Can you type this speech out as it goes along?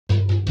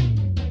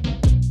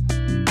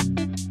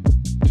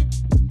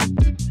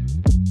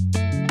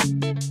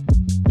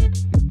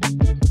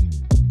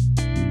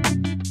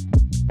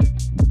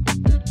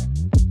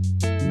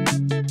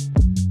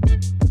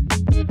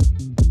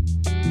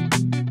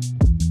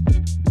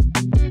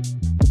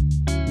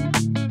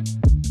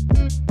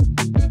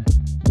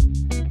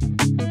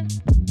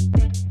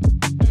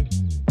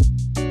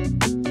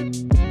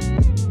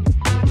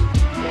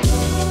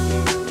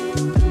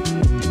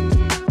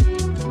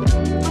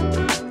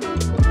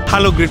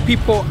Hello great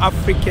people,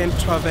 African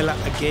traveler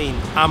again.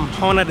 I'm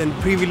honored and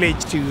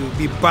privileged to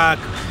be back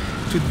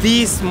to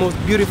this most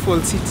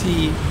beautiful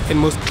city and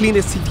most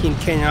cleanest city in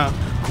Kenya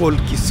called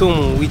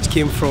Kisumu, which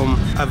came from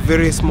a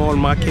very small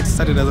market,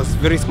 started as a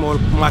very small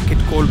market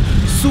called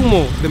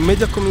Sumo. The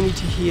major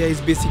community here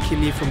is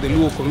basically from the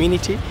Luo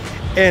community,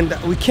 and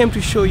we came to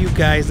show you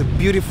guys the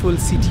beautiful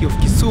city of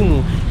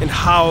Kisumu and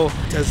how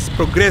it has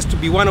progressed to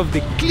be one of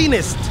the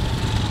cleanest,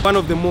 one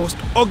of the most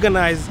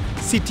organized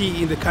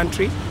city in the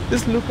country.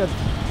 Just look at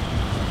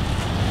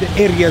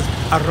the areas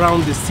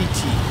around the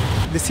city.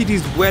 The city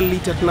is well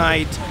lit at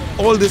night.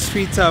 All the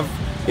streets have,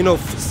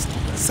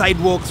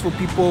 sidewalks for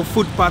people,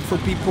 footpath for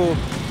people.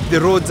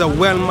 The roads are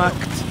well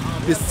marked.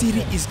 The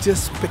city is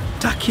just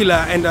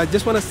spectacular, and I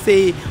just want to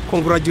say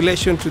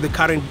congratulations to the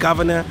current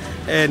governor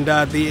and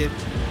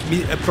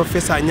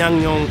Professor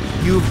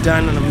Nyang. You've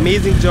done an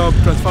amazing job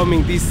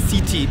transforming this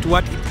city to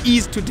what it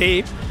is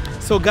today.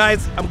 So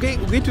guys, we're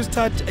going to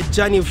start a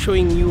journey of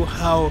showing you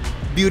how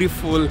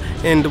beautiful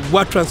and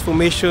what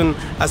transformation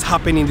has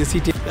happened in the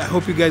city. I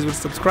hope you guys will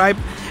subscribe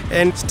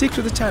and stick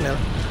to the channel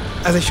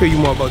as I show you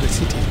more about the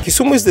city.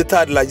 Kisumu is the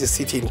third largest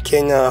city in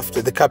Kenya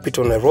after the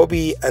capital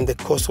Nairobi and the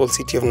coastal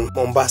city of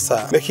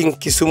Mombasa, making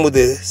Kisumu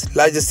the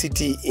largest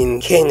city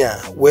in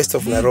Kenya west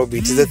of Nairobi.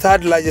 It is the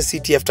third largest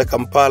city after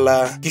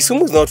Kampala.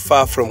 Kisumu is not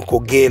far from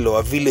Kogelo,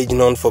 a village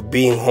known for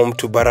being home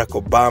to Barack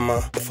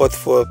Obama, the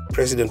fourth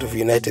president of the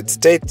United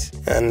States,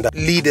 and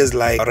leaders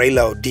like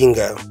Raila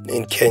Odinga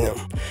in Kenya.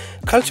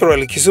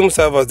 Culturally, Kisumu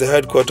served as the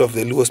headquarters of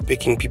the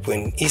Luo-speaking people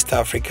in East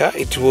Africa.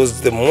 It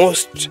was the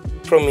most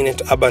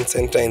prominent urban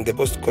center in the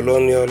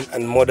post-colonial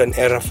and modern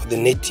era for the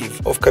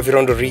native of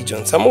Kavirondo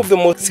region. Some of the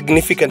most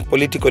significant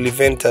political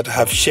events that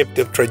have shaped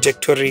the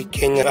trajectory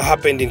Kenya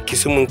happened in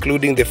Kisumu,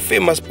 including the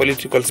famous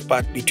political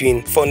spat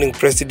between founding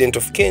president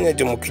of Kenya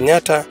Jomo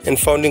Kenyatta and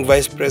founding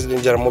vice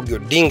president Jaramogi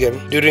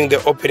Odinga during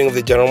the opening of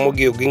the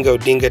Jaramogi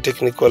Odinga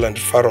Technical and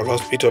Referral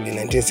Hospital in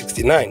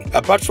 1969.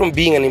 Apart from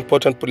being an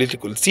important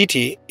political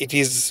city, it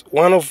is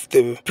one of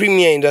the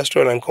premier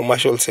industrial and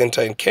commercial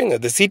centers in Kenya.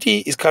 The city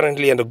is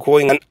currently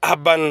undergoing an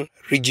urban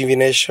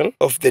rejuvenation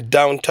of the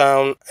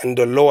downtown and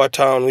the lower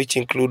town, which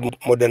include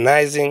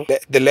modernizing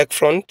the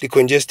lakefront,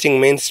 decongesting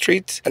main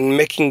streets, and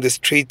making the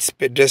streets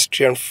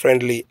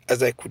pedestrian-friendly,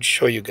 as I could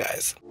show you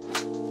guys.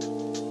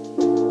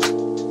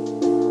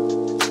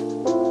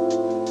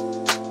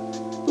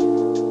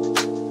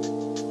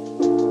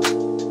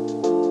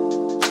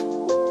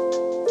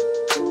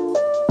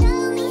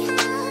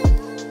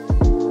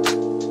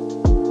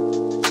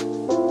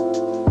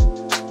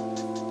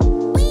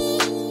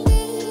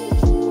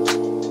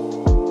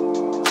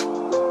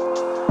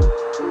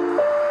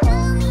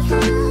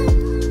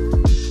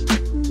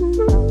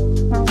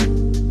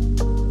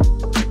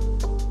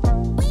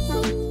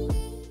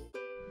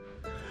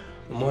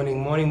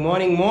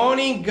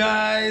 Morning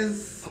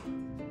guys,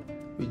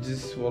 we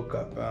just woke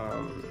up.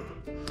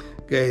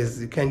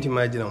 Guys, you can't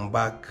imagine I'm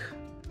back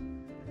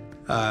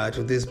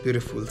to this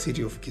beautiful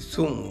city of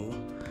Kisumu,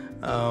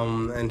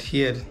 and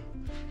here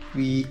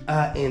we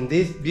are in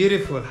this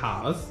beautiful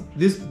house,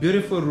 this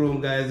beautiful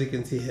room. Guys, you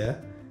can see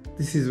here,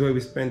 this is where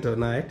we spent our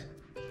night.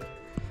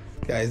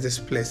 Guys, this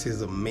place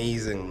is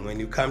amazing. When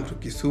you come to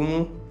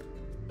Kisumu,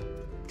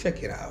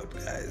 check it out,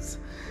 guys.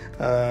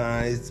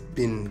 It's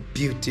been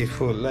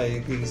beautiful.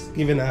 Like, it's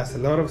given us a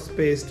lot of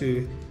space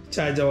to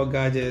charge our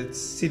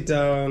gadgets, sit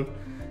down,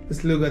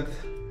 just look at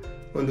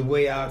on the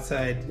way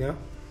outside, the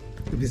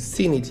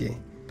vicinity.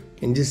 You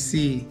can just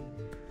see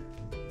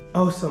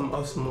awesome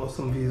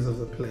views of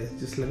the place.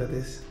 Just look at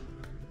this.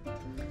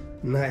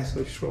 Nice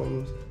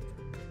washrooms.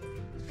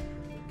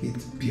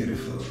 It's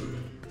beautiful.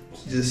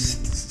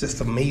 It's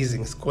just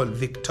amazing. It's called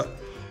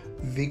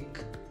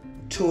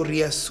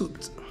Victoria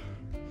Suit.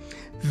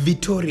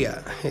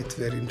 Victoria, it's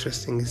very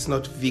interesting. It's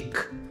not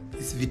Vic,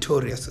 it's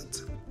Victoria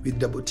with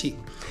double T.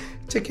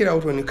 Check it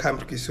out when you come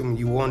to Kisumu.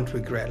 You won't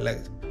regret. Like,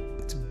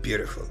 it's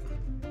beautiful.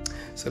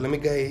 So we're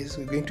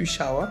going to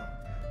shower,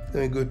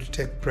 then we go to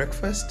take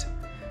breakfast,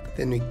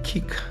 then we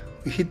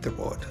hit the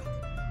road.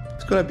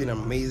 It's gonna be an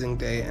amazing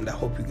day, and I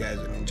hope you guys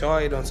will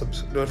enjoy.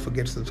 Don't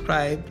forget to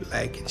subscribe,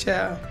 like, and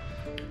share.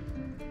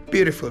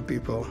 Beautiful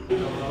people.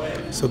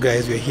 So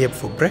guys, we're here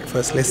for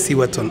breakfast. Let's see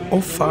what's on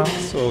offer.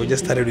 So we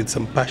just started with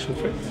some passion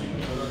fruits,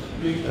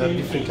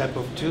 different type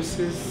of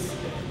juices,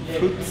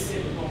 fruits.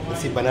 You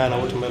see banana,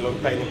 watermelon,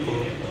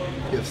 pineapple.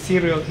 You have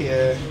cereal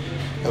here.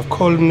 You have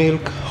cold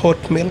milk,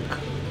 hot milk.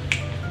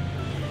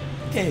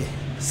 Hey,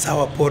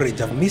 sour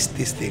porridge. I've missed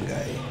this thing, guy.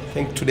 I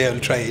think today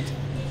I'll try it.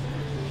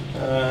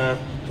 I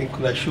think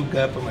kuna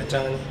sugar,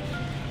 parmesan,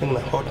 and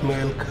hot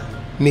milk,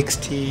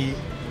 mixed tea,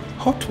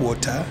 hot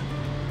water.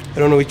 I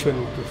don't know which one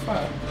you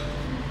prefer.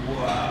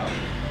 Wow.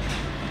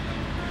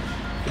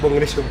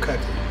 Bongelesho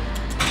mkate.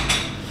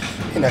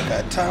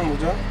 Inakaa tamu,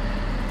 jo.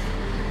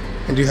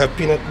 And you have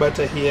peanut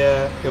butter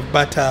here. You have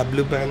butter,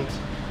 blue band,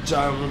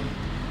 jam.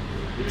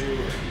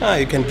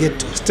 You can get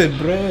toasted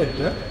bread.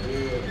 Huh?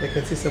 I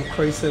can see some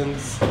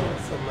croissants,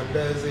 some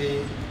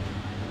mandazi.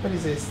 What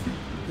is this?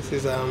 This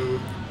is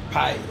pie.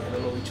 I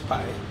don't know which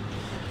pie.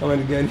 Kama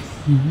ni gani?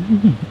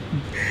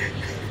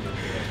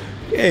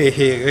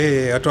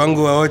 Hey, watu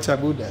wangu waocha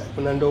buda.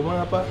 Kuna ndoma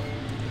hapa.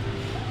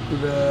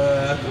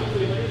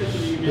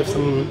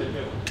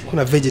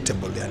 Kuna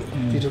vegetable yani.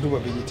 Vitu tu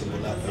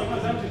vegetable hapa.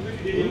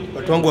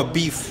 Watu wangu wa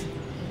beef.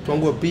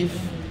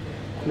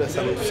 Kuna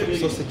some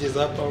sausages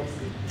hapa,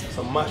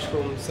 some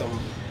mushrooms, some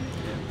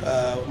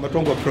watu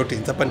wangu wa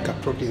proteins. Hapa ni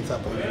proteins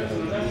hapa.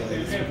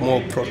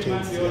 More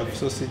proteins. You have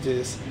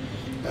sausages,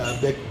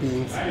 baked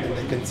beans, and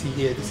I can see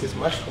here this is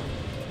mushroom.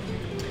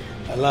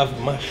 I love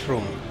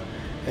mushroom.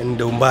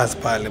 And umbaz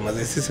pale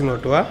mazee, sisi ni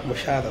watu wa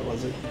mshahara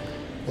mazee,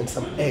 and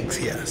some eggs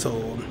here.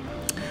 So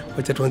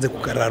wacha tuanze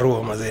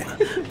kukararua mazee.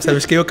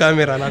 Msabishike hiyo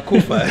kamera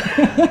nakufa.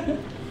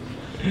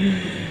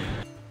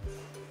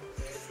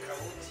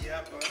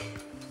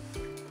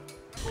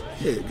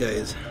 Hey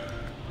guys,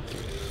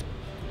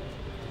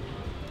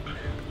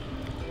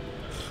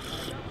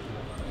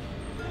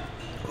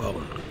 wow,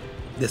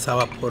 the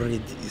sour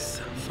porridge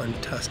is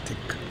fantastic.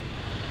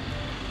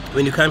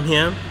 When you come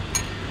here,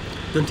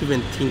 don't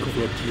even think of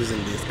not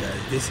using this,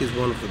 guys. This is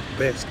one of the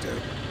best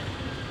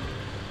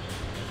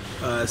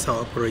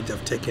sour porridge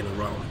I've taken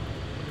around.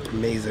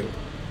 Amazing.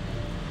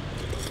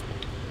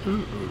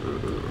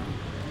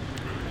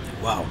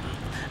 Wow.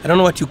 I don't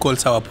know what you call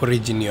sour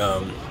porridge in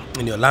your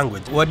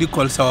language. What do you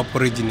call sour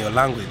porridge in your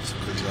language?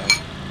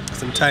 Because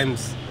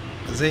sometimes,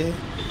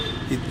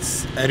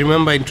 I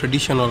remember in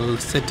traditional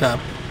setup,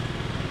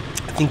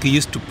 I think you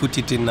used to put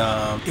it in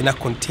a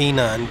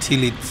container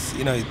until it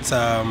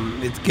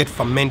gets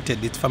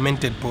fermented. It's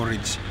fermented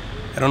porridge.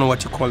 I don't know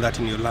what you call that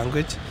in your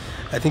language.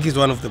 I think it's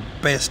one of the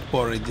best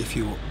porridge if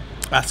you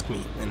ask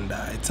me, and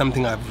it's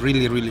something I've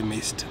really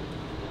missed.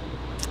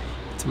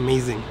 It's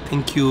amazing.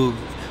 Thank you,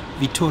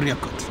 Victoria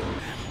Court.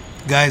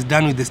 Guys,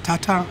 done with the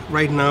starter.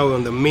 Right now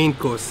on the main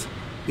course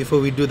before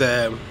we do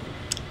the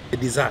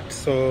dessert.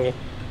 So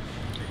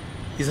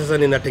this is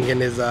an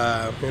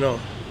inatengeneza,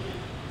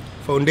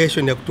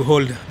 foundation to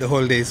hold the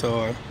whole day.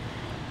 So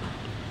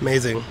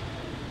amazing.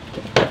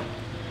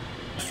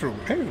 Mushroom.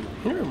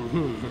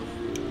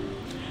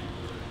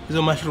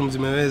 Hizo mushrooms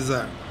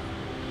zimeweza.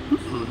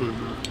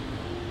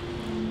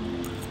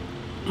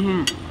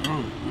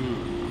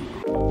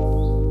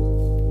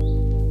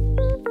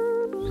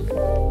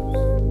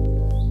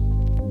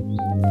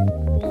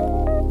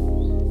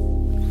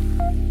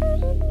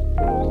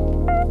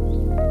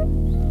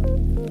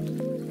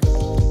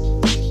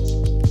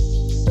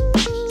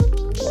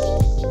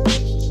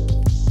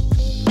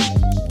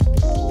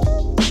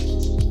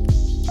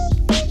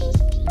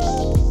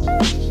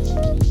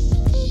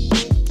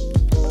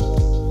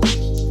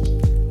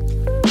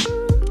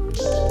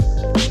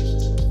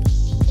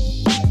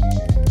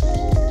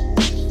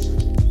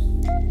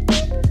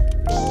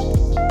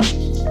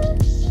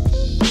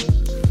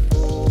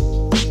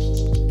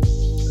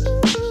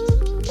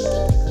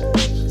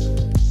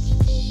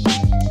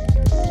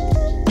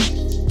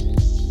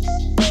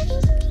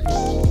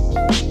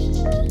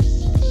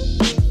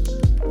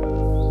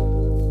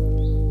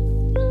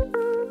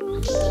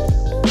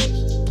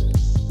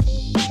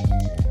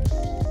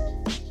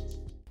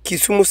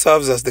 Kisumu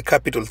serves as the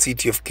capital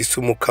city of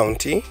Kisumu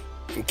County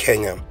in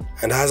Kenya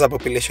and has a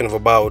population of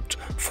about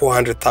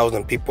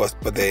 400,000 people as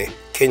per the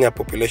Kenya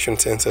population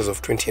census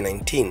of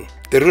 2019.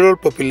 The rural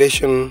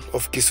population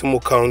of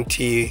Kisumu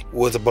County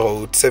was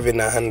about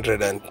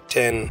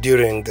 710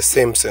 during the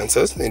same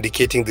census,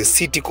 indicating the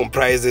city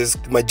comprises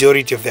the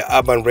majority of the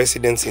urban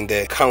residents in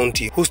the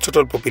county, whose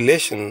total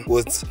population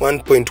was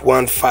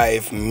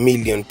 1.15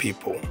 million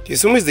people.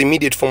 Kisumu is the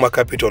immediate former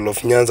capital of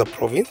Nyanza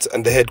province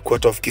and the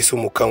headquarters of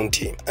Kisumu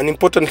County, an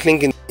important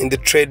link in the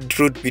trade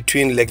route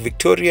between Lake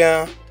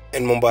Victoria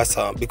and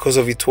Mombasa because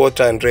of its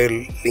water and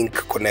rail link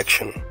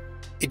connection.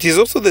 It is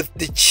also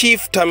the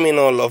chief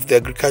terminal of the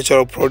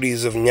agricultural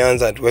produce of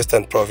Nyanza and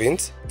Western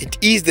Province. It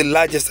is the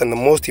largest and the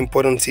most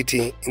important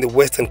city in the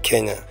Western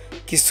Kenya.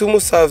 Kisumu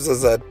serves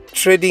as a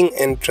trading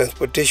and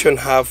transportation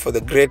hub for the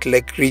Great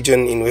Lake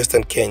region in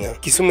Western Kenya.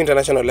 Kisumu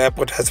International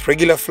Airport has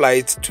regular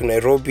flights to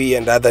Nairobi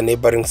and other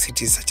neighboring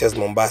cities such as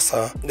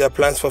Mombasa. There are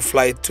plans for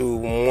flights to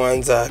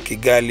Mwanza,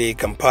 Kigali,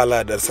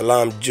 Kampala, Dar es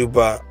Salaam,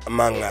 Juba,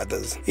 among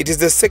others. It is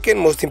the second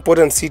most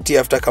important city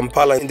after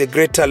Kampala in the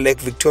Greater Lake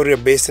Victoria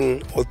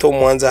Basin, although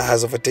Mwanza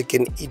has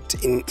overtaken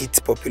it in its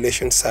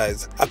population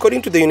size.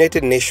 According to the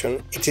United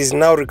Nations, it is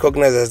now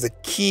recognized as the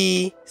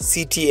key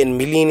city and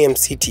millennium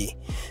city,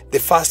 the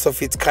first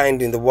of its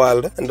kind in the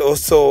world and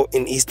also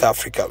in East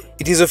Africa.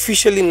 It is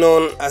officially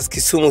known as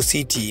Kisumu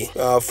City,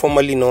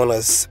 formerly known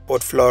as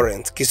Port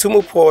Florence.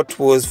 Kisumu Port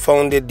was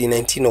founded in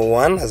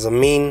 1901 as a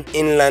main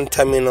inland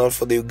terminal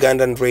for the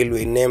Ugandan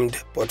Railway named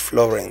Port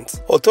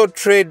Florence. Although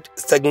trade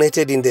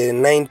stagnated in the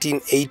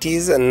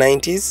 1980s and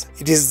 90s,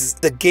 it is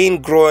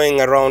again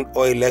growing around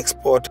oil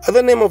export.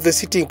 Other names of the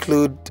city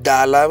include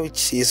Dala,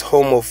 which is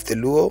home of the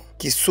Luo,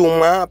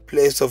 Kisuma,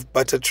 place of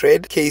barter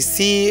trade,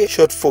 KC,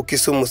 short for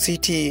Kisumu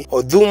City,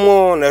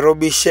 Odhumo,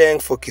 Nairobi, sheng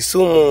for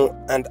Kisumu,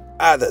 and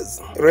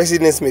others.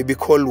 Residents may be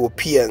called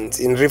Luopeans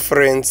in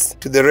reference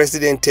to the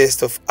resident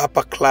taste of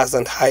upper class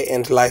and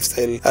high-end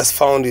lifestyle as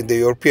found in the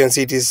European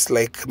cities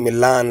like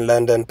Milan,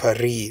 London,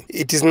 Paris.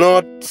 It is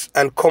not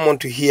uncommon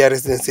to hear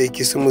residents say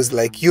Kisumu is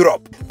like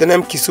Europe. The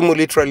name Kisumu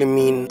literally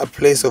means a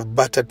place of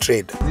barter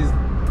trade.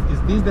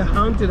 Is this the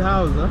haunted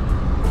house, huh?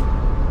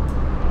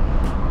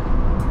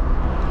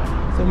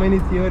 So many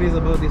theories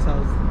about this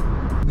house.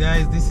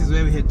 Guys, this is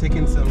where we had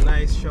taken some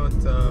nice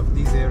shots of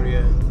this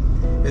area.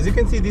 As you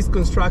can see, this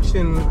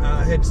construction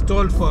had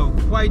stalled for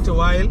quite a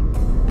while,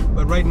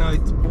 but right now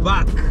it's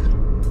back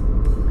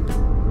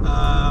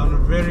on a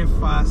very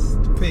fast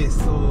pace.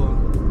 So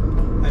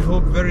I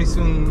hope very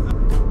soon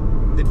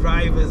the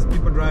drivers,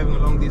 people driving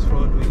along this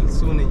road, will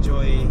soon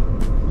enjoy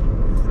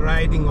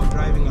riding or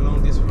driving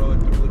along this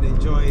road, would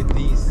enjoy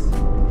this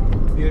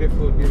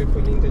beautiful,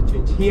 beautiful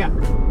interchange here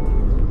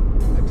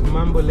at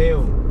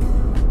Mamboleo.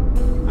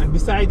 And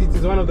besides, it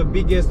is one of the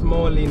biggest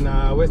malls in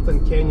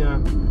Western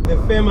Kenya, the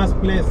famous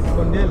place,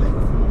 Kondele.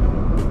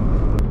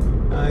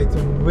 It's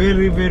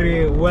very,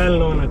 very well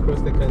known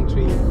across the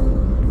country.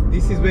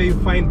 This is where you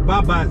find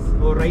Babas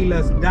or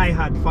Raila's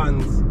die-hard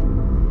fans.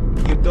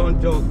 You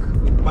don't joke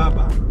with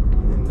Baba.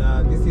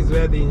 And this is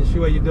where they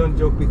ensure you don't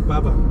joke with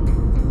Baba.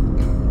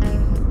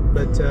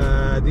 But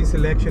this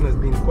election has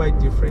been quite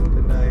different,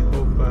 and I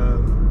hope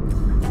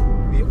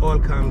we all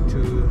come to,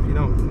 you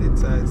know,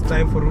 it's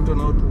time for Ruto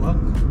now to work.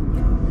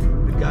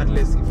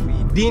 Regardless if we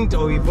didn't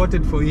or we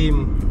voted for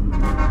him,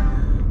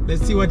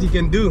 let's see what he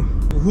can do.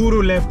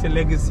 Uhuru left a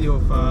legacy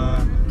of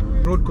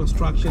road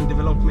construction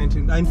development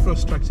and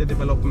infrastructure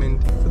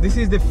development. So this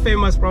is the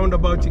famous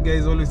roundabout you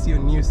guys always see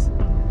on news.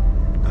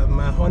 I'm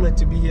honored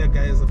to be here,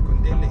 guys, of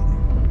Kondele.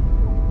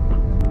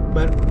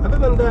 But other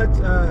than that,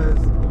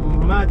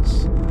 much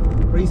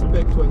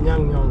respect to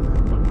Anyang Nyong.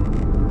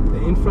 The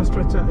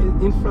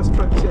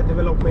infrastructure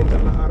development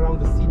around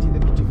the city, the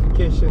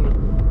beautification,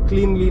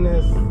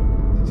 cleanliness,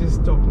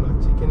 just top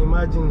notch. You can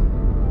imagine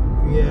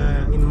we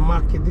are in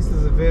market. This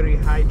is a very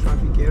high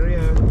traffic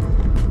area,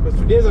 but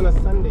today's on a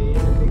Sunday,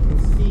 and you can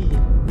see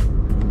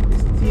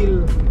it's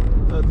still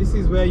this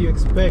is where you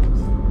expect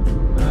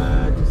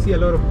to see a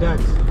lot of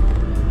dirt,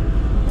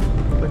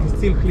 but it's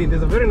still clean.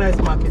 There's a very nice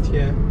market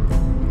here.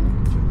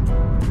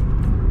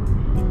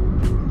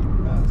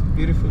 It's a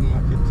beautiful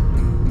market.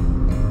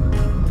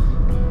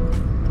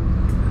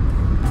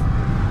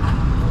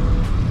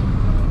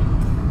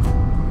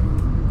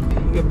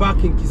 We're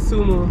back in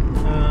Kisumu,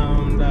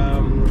 and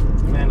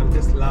man, I'm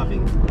just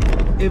loving.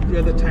 Every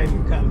other time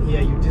you come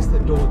here, you just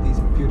adore this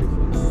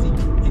beautiful city.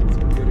 It's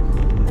beautiful.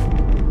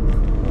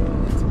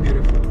 It's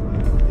beautiful.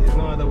 There's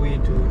no other way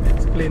to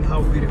explain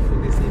how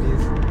beautiful this city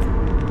is.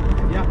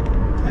 And yeah,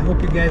 I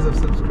hope you guys have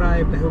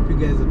subscribed. I hope you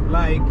guys have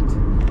liked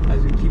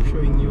as we keep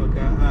showing you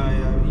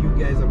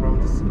guys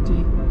around the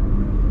city.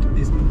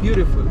 This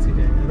beautiful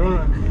city. I don't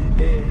know.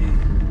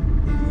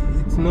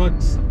 It's not.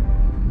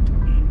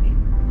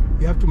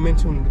 You have to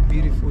mention the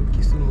beautiful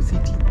Kisumu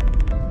City.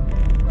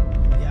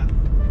 Yeah.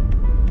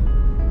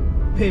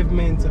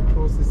 Pavements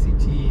across the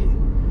city,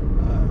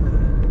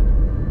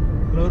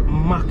 a lot of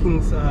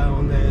markings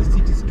on the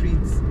city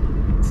streets.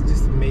 It's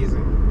just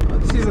amazing.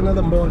 This is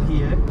another mall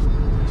here,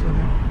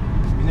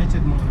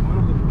 United Mall, one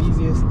of the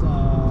busiest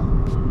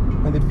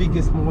and the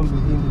biggest mall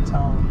within the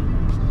town.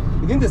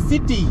 Within the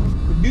city,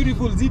 the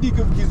beautiful city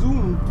of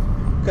Kisumu,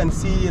 you can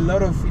see a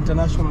lot of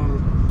international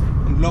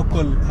and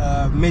local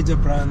major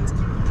brands.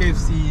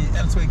 KFC,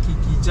 elsewhere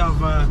Kiki,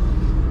 Java,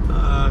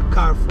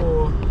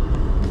 Carrefour,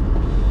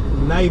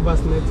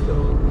 Naivas next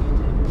door.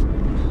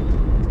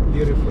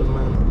 Beautiful,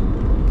 man.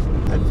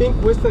 I think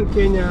Western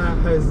Kenya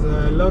has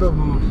a lot of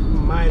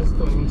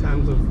milestones in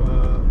terms of,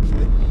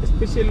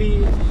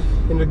 especially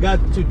in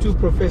regard to two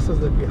professors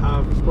that we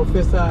have,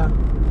 Professor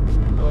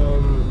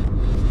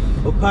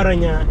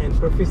Oparanya and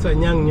Professor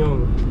Anyang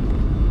Nyong.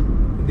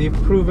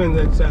 They've proven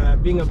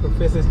that being a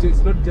professor,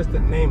 it's not just a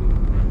name.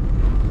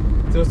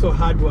 It's also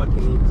hard work in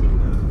it,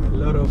 and a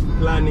lot of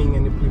planning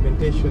and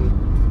implementation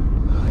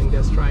in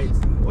their strides.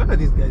 What are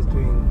these guys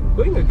doing?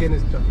 Going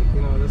against traffic,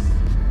 you know. That's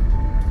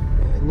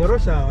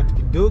nyorosha watu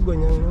kidogo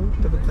nyango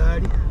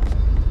tafadhali.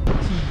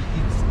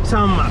 It's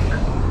tarmac.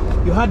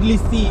 You hardly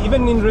see,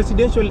 even in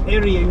residential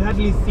area, you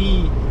hardly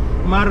see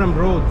Maram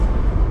roads.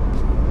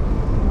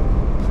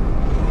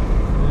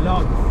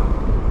 Lots.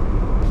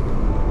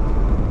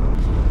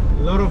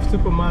 A lot of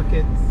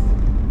supermarkets.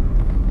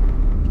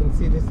 You can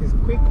see this is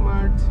Quick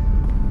Mart.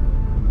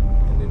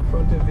 In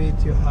front of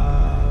it you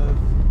have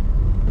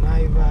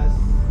Naivas,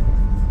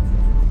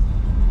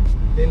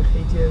 then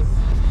Haitians.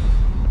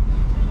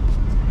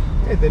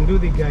 Hey, then do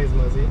the guys,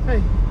 Mazi.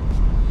 Hey,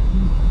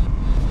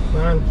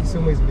 man,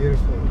 Kisumu is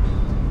beautiful.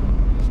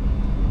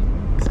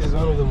 This is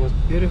one of the most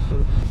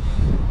beautiful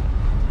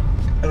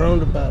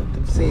roundabout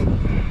I've seen.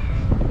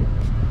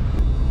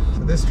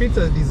 So the streets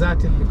are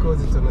deserted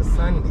because it's on a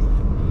Sunday.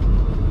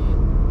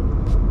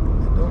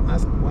 Don't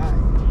ask why.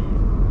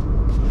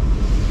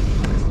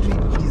 street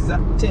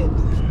deserted.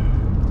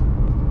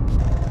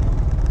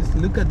 Just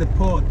look at the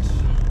port.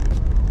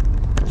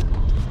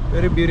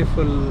 Very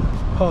beautiful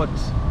port.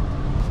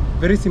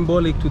 Very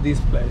symbolic to this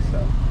place.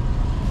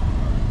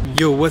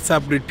 Yo, what's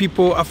up, great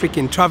people?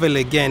 African Travel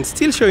again,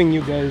 still showing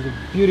you guys the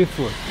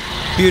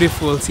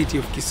beautiful city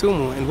of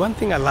Kisumu. And one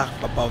thing I love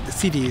about the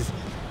city is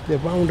the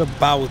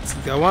roundabouts.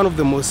 They're one of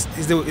the most,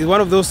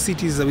 one of those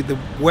cities with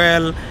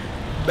the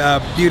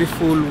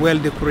beautiful,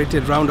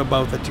 well-decorated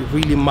roundabout that you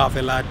really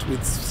marvel at,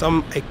 with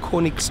some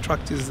iconic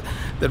structures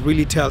that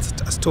really tells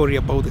a story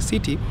about the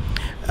city.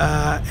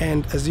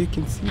 And as you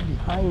can see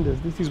behind us,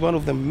 this is one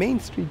of the main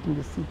streets in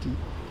the city.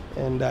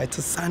 And it's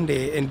a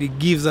Sunday, and it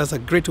gives us a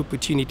great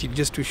opportunity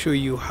just to show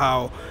you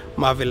how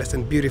marvelous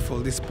and beautiful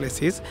this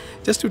place is.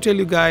 Just to tell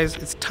you guys,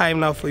 it's time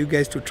now for you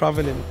guys to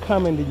travel and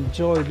come and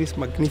enjoy this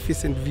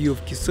magnificent view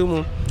of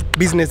Kisumu.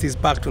 Business is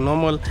back to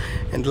normal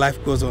and life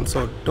goes on,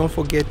 so don't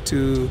forget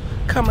to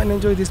come and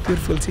enjoy this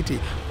beautiful city.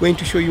 Going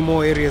to show you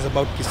more areas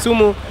about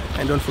Kisumu,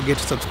 and don't forget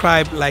to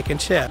subscribe, like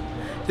and share.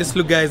 Just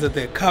look guys at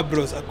the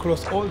cabros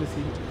across all the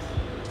cities,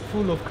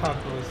 full of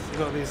cabros. You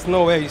know, there's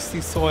nowhere you see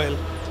soil.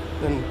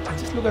 And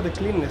just look at the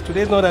cleanness.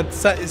 Today's not that,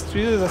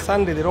 today is a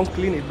Sunday, they don't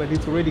clean it, but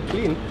it's already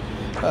clean,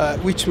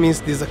 which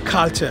means there's a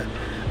culture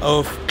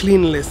of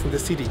cleanliness in the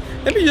city.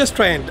 Let me just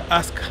try and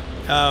ask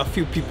a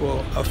few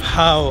people of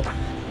how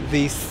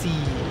they see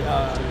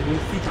the new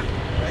city.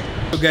 Right?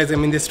 So guys,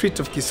 I'm in the street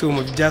of Kisumu.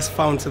 We've just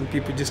found some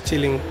people just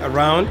chilling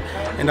around,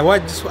 and I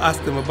want just to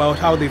ask them about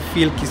how they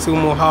feel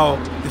Kisumu, how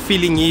the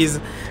feeling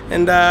is,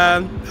 and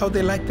how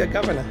they like their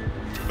governor.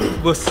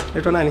 Boss,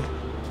 naitwa nani?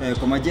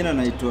 Kwa majina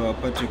naitwa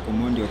Patrick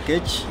Omondi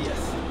Okech. Yes.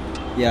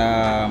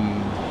 Ya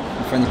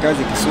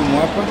mfanyikazi Kisumu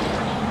hapa.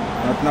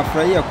 Na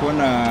tunafurahia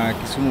kuona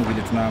Kisumu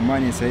vile tuna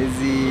amani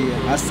saizi,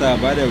 hasa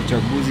baada ya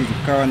uchaguzi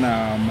tukawa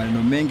na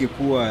maneno mengi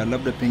kuwa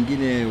labda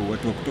pengine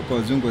watu wa kutoka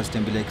wazungu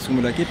wasitembelee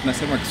Kisumu, lakini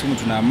tunasema Kisumu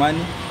tuna amani.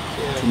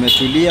 Yeah.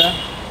 Tumetulia,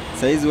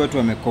 saizi watu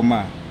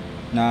wamekomaa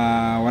na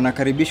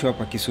wanakaribishwa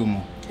hapa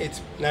Kisumu.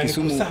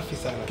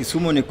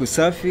 Kisumu ni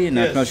kusafi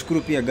na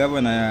tunashukuru pia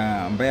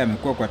gavana ambaye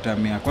amekuwa kwa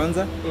tamu ya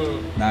kwanza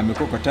na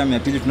amekuwa kwa tamu ya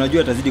pili.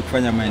 Tunajua atazidi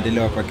kufanya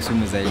maendeleo hapa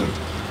Kisumu zaidi.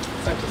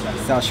 Asante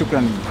sana. Sawa,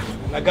 shukrani.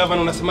 Na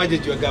gavana unasemaje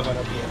juu ya gavana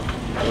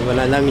pia?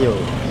 Gavana Lang'yo.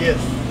 Yes.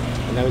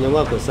 Lang'yo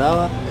wako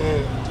sawa.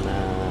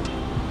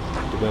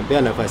 Na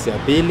tumempea nafasi ya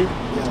pili.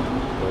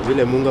 Kwa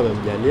vile Mungu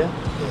amemjalia.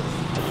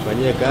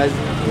 Atufanyie kazi.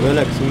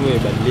 Umeona Kisumu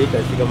imebadilika,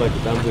 si kama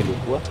kitambo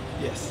ilikuwa.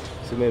 Yes.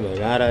 Kisumu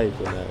imeng'ara,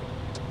 iko na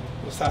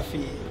usafi,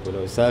 kuna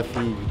usafi,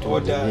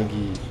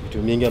 vitu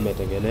mingi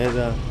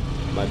ametengeneza,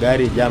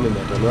 magari jamu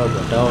imetolewa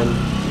kwa town.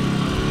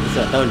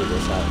 Sasa town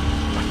iko sawa.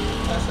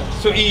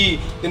 Sasa so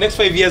the next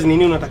 5 years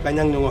nini unataka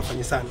Nyang'o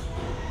afanye sana?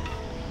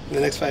 The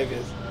next 5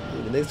 years.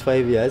 The next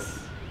 5 years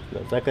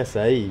nataka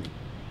sahi.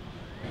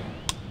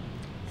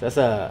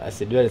 Sasa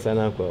asidiwe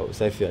sana kwa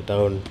usafi wa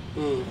town.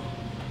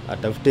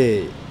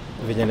 Atafute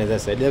vijana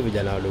anaweza saidia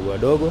vijana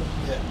wadogo.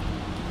 Yeah.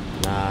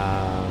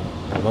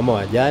 Na mama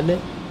wajane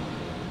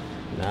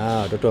na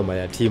watoto wa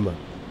mayatima,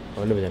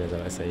 waone vile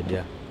wanaweza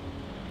wasaidia.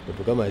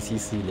 Watu kama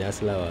sisi ni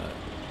asla wa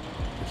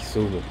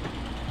Kisumu,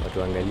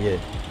 watu angalie.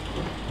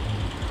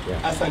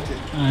 Yeah. Asante.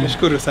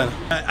 Nashukuru sana.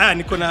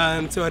 Niko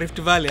na msee wa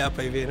Rift Valley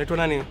hapa hivi. Naitwa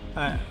nani?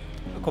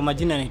 Kwa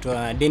majina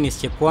naitwa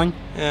Dennis Chepwony.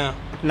 Yeah.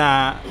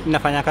 Na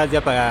nafanya kazi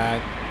hapa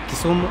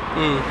Kisumu.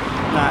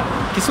 Na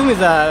Kisumu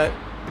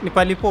ni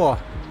palipoa.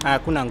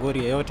 Hakuna ngori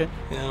yoyote.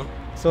 Yeah.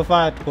 So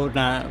far tuko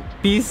na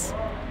peace,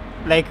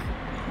 like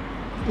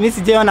mimi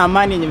sijaona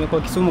amani yenye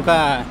imekuwa Kisumu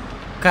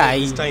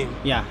hii.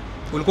 Yeah.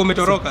 Ulikuwa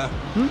umetoroka?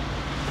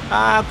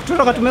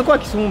 Kutoroka tumekuwa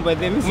Kisumu by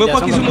the way.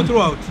 Umekuwa Kisumu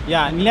throughout?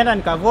 Yeah, nilienda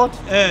nikavote,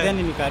 then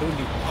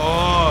nikarudi.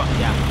 Oh.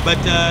 Yeah.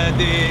 But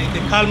the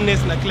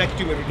calmness na kila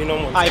kitu imerudi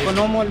normal. Iko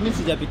normal, mimi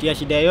sijapitia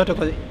shida yoyote,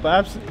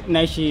 perhaps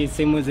naishi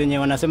sehemu zenye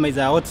wanasema is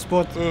a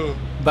hotspot.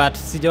 But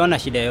sijaona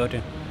shida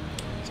yoyote.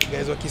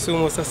 Guys wa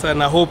Kisumu sasa,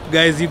 na hope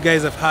guys you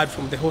guys have heard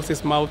from the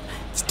horse's mouth,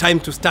 it's time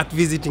to start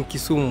visiting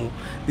Kisumu.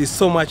 There's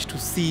so much to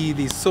see,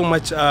 there's so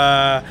much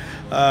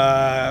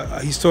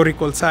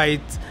historical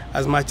sites,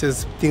 as much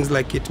as things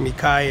like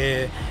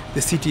Mikae,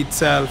 the city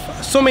itself,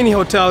 so many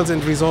hotels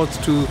and resorts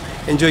to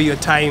enjoy your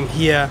time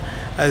here.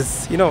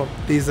 As you know,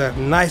 there's a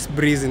nice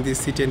breeze in this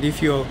city, and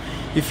if you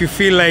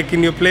feel like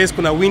in your place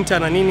kuna winter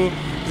na nini,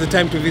 it's the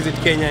time to visit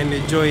Kenya and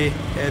enjoy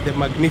the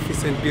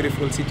magnificent,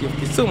 beautiful city of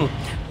Kisumu.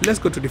 Let's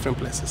go to different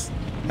places.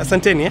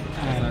 Asanteni, eh?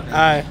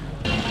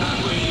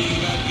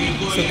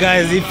 So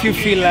guys, if you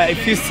feel like,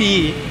 if you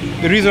see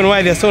the reason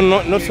why there's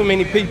not so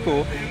many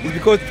people is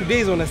because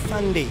today is on a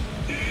Sunday.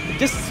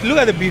 Just look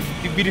at the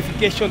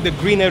beautification, the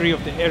greenery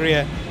of the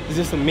area is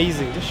just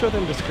amazing. Just show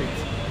them the streets.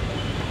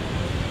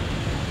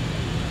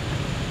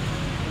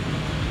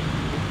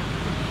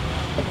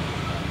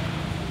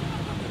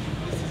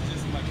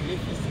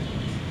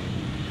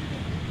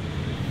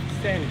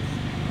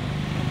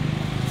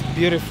 It's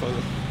beautiful.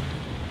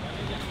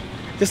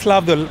 Just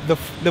love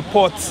the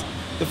pots,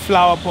 the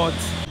flower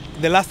pots.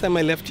 The last time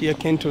I left here,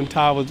 Kenton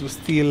Towers was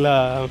still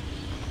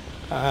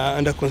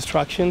under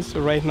construction. So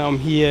right now I'm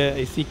here,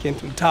 I see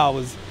Kenton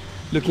Towers.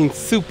 looking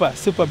super,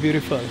 super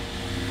beautiful.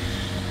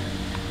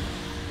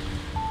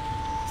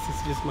 This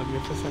is just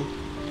magnificent.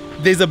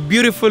 There's a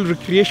beautiful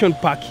recreation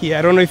park here.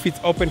 I don't know if it's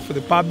open for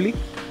the public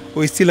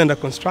or it's still under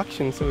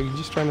construction, so we're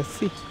just trying to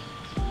see.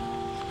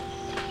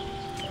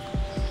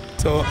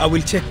 So I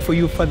will check for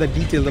you further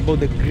details about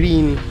the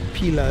green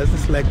pillars.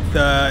 It's like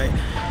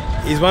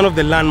it's one of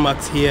the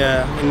landmarks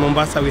here in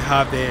Mombasa. We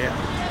have the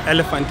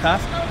elephant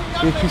tusk.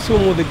 In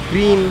Kisumu, the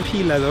green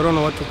pillars, I don't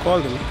know what to call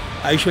them,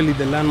 are usually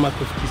the landmark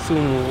of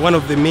Kisumu, one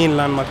of the main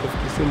landmarks of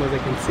Kisumu, as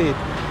I can say it.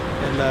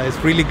 And it's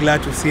really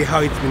glad to see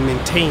how it's been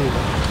maintained.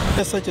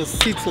 Just such as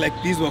seats like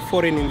these were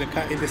foreign in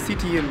the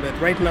city, and that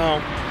right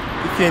now,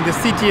 if you're in the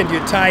city and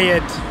you're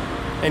tired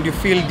and you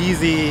feel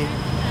dizzy,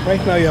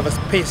 right now you have a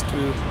space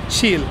to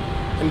chill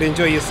and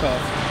enjoy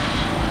yourself.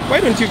 Why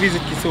don't you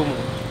visit Kisumu?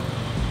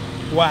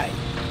 Why?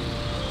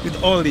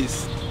 With all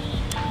this.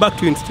 Back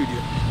to in studio.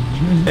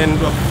 And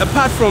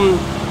apart from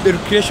the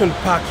recreation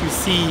park, you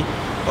see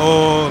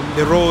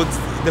the roads,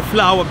 the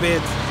flower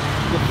beds,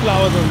 the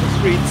flowers on the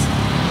streets.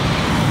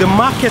 The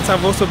markets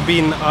have also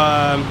been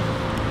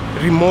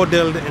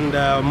remodeled and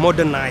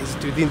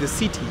modernized within the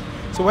city.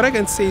 So what I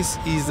can say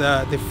is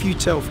the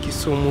future of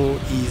Kisumu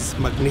is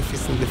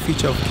magnificent. The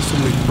future of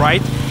Kisumu is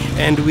bright,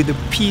 and with the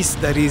peace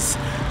that is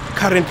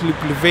currently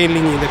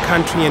prevailing in the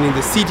country and in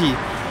the city,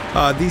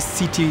 this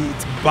city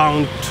is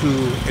bound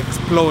to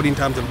explode in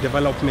terms of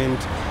development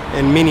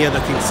and many other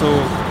things. So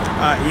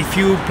if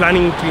you're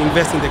planning to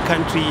invest in the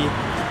country,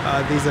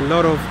 there's a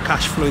lot of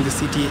cash flow in the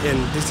city, and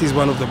this is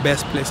one of the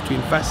best places to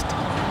invest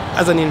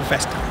as an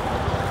investor.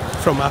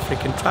 From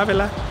African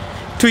Traveler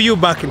to you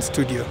back in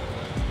studio.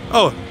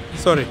 Oh,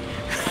 sorry.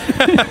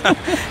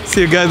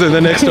 See you guys on the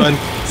next one.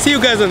 See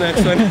you guys on the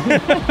next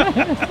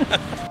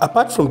one.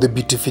 Apart from the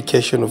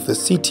beautification of the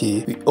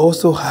city, we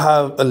also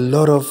have a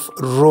lot of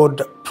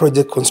road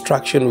project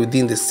construction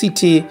within the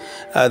city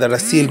that are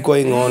still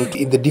going on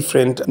in the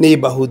different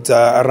neighborhoods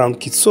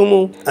around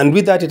Kisumu. And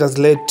with that, it has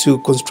led to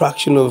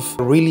construction of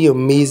really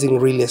amazing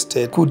real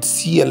estate. Could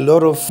see a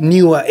lot of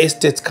newer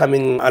estates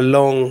coming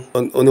along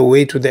on the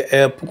way to the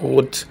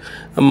airport,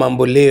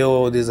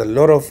 Mamboleo. There's a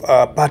lot of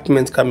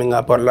apartments coming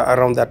up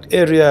around that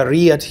area,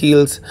 Riat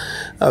Hills,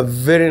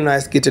 very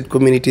nice gated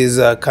communities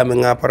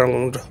coming up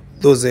around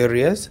those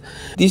areas.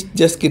 This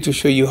just get to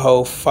show you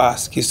how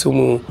fast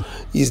Kisumu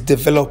is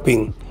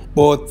developing,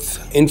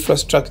 both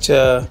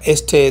infrastructure,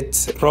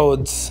 estates,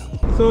 roads.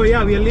 So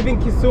yeah, we are leaving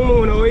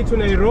Kisumu on our way to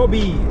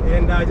Nairobi,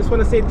 and I just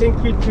want to say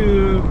thank you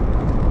to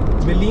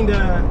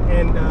Belinda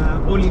and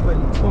Oliver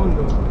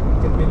Litondo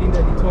and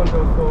Belinda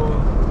Litondo for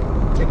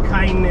the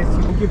kindness.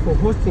 Thank you for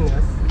hosting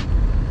us.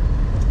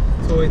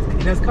 So it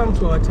has come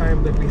to our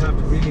time that we have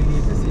to really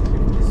leave the city of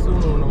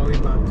Kisumu on our way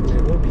back to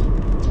Nairobi.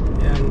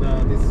 And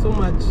there's so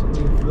much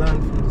we've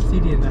learned from the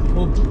city, and I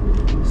hope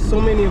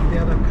so many of the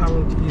other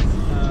counties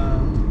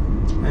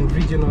and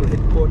regional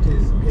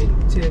headquarters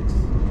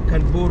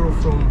can borrow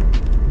from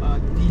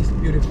this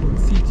beautiful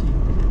city.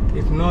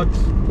 If not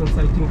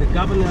consulting the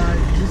governor,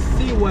 just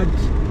see what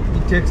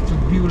it takes to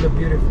build a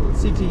beautiful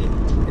city,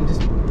 and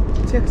just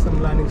take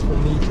some learnings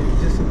from it and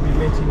just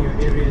implement in your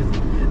areas.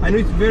 I know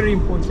it's very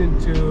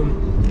important to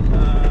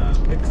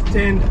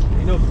extend,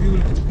 build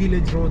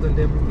village roads and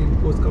everything,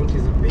 because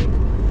counties are big.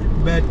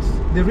 But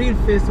the real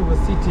face of a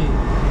city,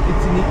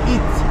 it's in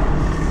its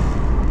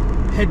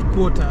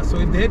headquarters. So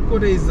if the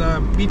headquarters is a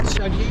bit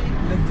shaggy,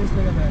 like just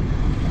look at that.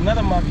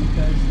 Another map,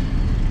 because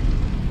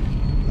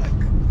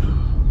like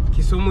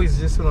Kisumu is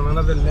just on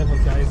another level,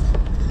 guys.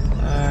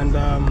 And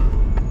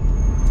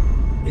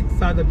it's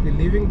sad that we're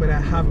leaving, but I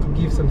have to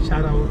give some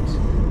shout out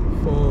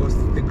for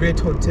the great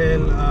hotel,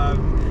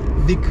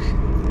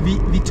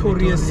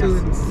 Victoria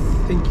Suites.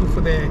 Thank you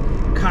for the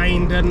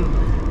kind and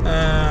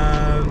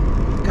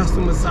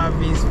customer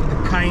service, for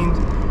the kind,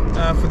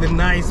 for the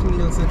nice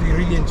meals that we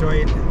really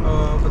enjoyed,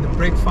 for the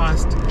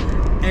breakfast,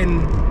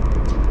 and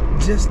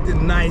just the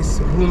nice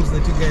rooms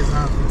that you guys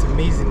have. It's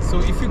amazing. So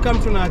if you come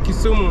to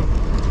Kisumu,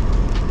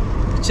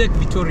 check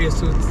Victoria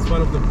Suites. It's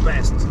one of the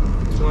best.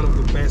 It's one of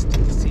the best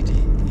in the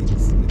city.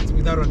 It's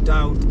without a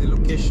doubt the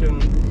location,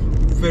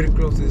 very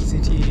close to the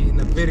city, in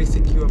a very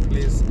secure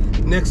place,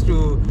 next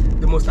to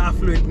the most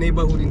affluent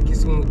neighborhood in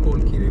Kisumu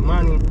called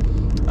Kilimani.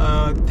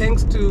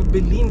 Thanks to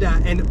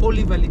Belinda and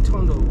Oliver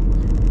Litondo.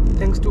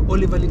 Thanks to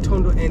Oliver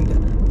Litondo and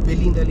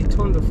Belinda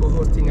Litondo for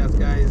hosting us,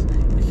 guys.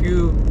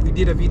 We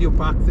did a video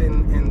back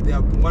then, and they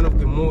are one of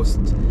the most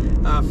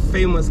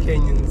famous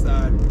Kenyans,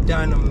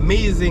 done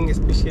amazing,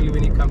 especially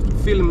when it comes to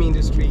film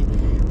industry.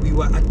 We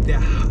were at their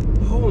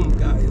home,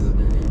 guys.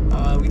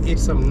 We ate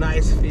some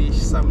nice fish,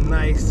 some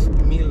nice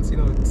meals.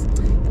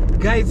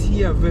 Guys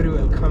here are very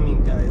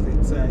welcoming, guys.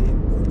 It's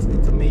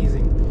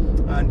amazing.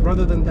 And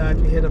rather than that,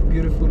 we had a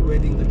beautiful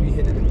wedding that we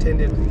had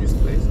attended in this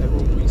place. I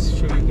hope we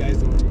show you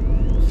guys in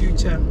the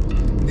future,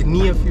 in the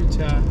near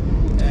future.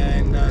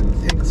 And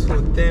thanks for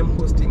them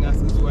hosting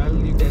us as well.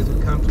 You guys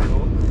will come to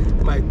know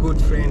my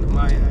good friend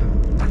Maya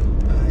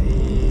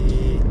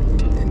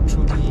and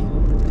Trudy.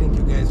 Thank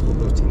you guys for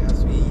hosting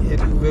us. We had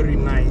a very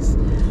nice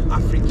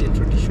African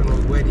traditional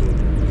wedding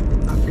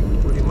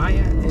with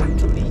Maya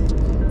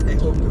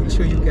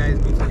guys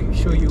before we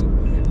show you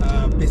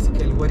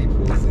basically what it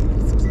was, and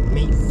it was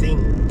amazing.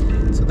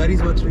 So that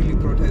is what really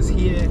brought us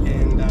here,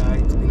 and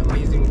it's been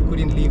amazing. We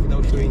couldn't leave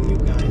without showing you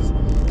guys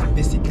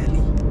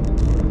basically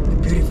the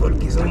beautiful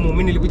Kisumu.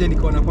 Mimi nilikuja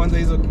nikaona kwanza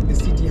hizo the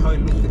city, how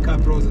it looks, the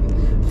cabros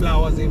and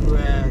flowers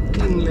everywhere,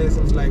 cleanless.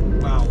 I was like,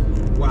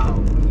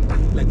 wow,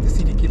 like the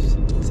city keeps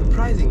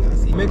surprising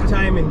us. Make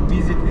time and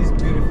visit this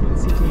beautiful